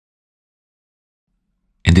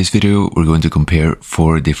In this video, we're going to compare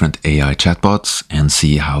 4 different AI chatbots and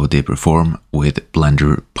see how they perform with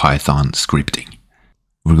Blender Python scripting.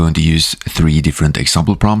 We're going to use 3 different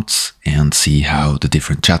example prompts and see how the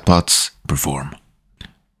different chatbots perform.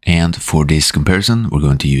 And for this comparison, we're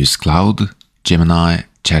going to use Claude, Gemini,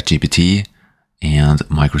 ChatGPT, and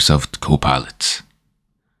Microsoft Copilot.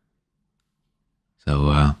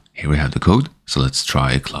 So here we have the code. So let's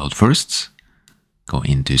try Claude first. Go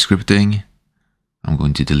into scripting. I'm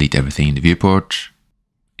going to delete everything in the viewport.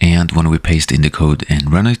 And when we paste in the code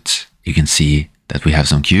and run it, you can see that we have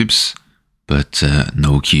some cubes, but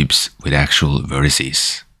no cubes with actual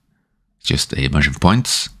vertices. Just a bunch of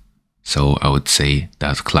points. So I would say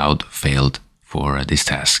that Claude failed for this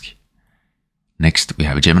task. Next, we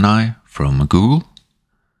have a Gemini from Google.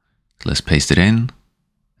 Let's paste it in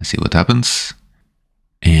and see what happens.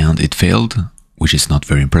 And it failed, which is not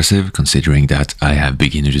very impressive considering that I have a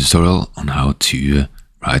beginner tutorial on how to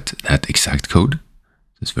write that exact code.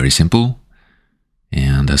 It's very simple.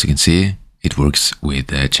 And as you can see, it works with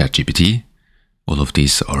ChatGPT. All of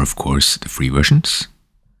these are of course the free versions.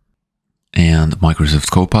 And Microsoft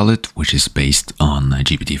Copilot, which is based on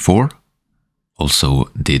GPT-4, also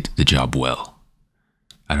did the job well.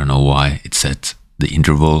 I don't know why it set the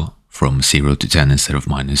interval from 0 to 10 instead of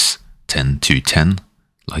minus 10 to 10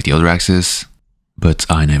 like the other axis, but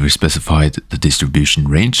I never specified the distribution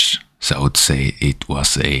range, so I would say it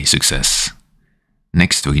was a success.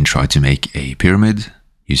 Next, we can try to make a pyramid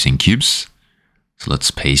using cubes. So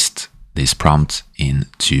let's paste this prompt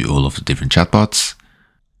into all of the different chatbots.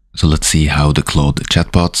 So let's see how the Claude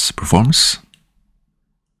chatbots performs.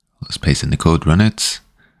 Let's paste in the code, run it,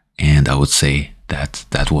 and I would say that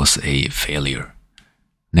that was a failure.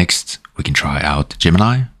 Next, we can try out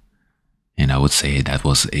Gemini, and I would say that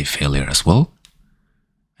was a failure as well.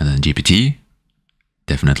 And then GPT,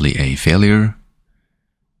 definitely a failure.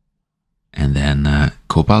 And then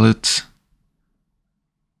Copilot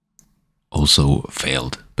also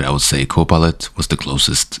failed, but I would say Copilot was the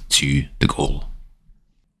closest to the goal.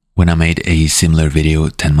 When I made a similar video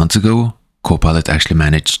 10 months ago, Copilot actually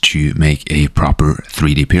managed to make a proper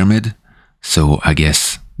 3D pyramid, so I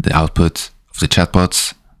guess the output of the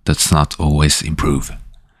chatbots does not always improve.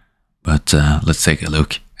 But let's take a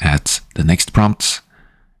look at the next prompt,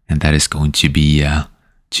 and that is going to be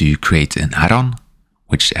to create an add-on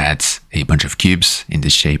which adds a bunch of cubes in the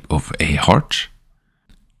shape of a heart.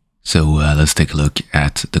 So let's take a look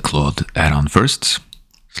at the Claude add-on first.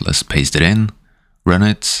 So let's paste it in, run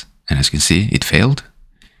it, and as you can see, it failed.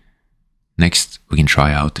 Next, we can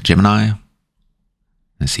try out Gemini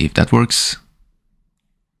and see if that works.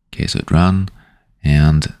 Okay, so it ran,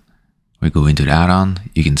 and we go into the add-on.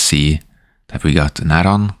 You can see that we got an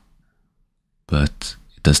add-on, but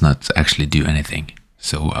it does not actually do anything.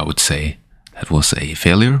 So I would say that was a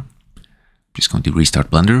failure. I'm just going to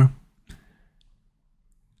restart Blender.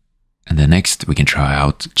 And then next we can try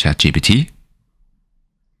out ChatGPT.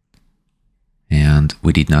 And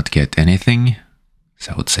we did not get anything.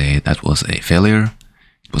 So I would say that was a failure.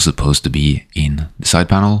 It was supposed to be in the side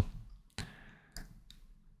panel.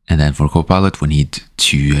 And then for Copilot, we need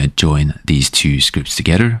to join these 2 scripts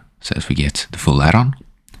together so that we get the full add-on,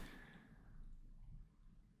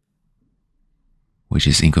 which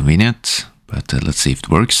is inconvenient, but let's see if it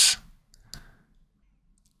works.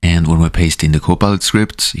 And when we paste in the Copilot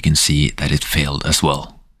script, you can see that it failed as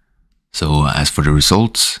well. So as for the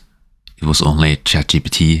results, it was only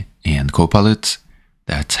ChatGPT and Copilot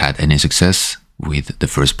that had any success with the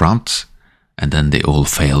first prompt, and then they all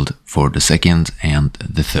failed for the second and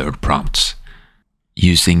the third prompts.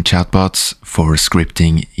 Using chatbots for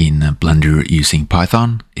scripting in Blender using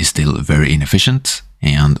Python is still very inefficient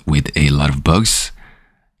and with a lot of bugs,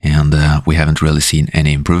 and we haven't really seen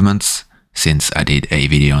any improvements since I did a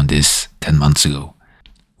video on this 10 months ago.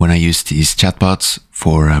 When I use these chatbots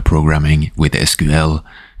for programming with SQL,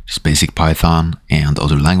 just basic Python and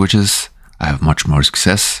other languages, I have much more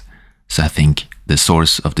success. So I think the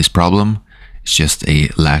source of this problem is just a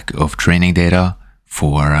lack of training data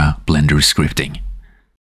for Blender scripting.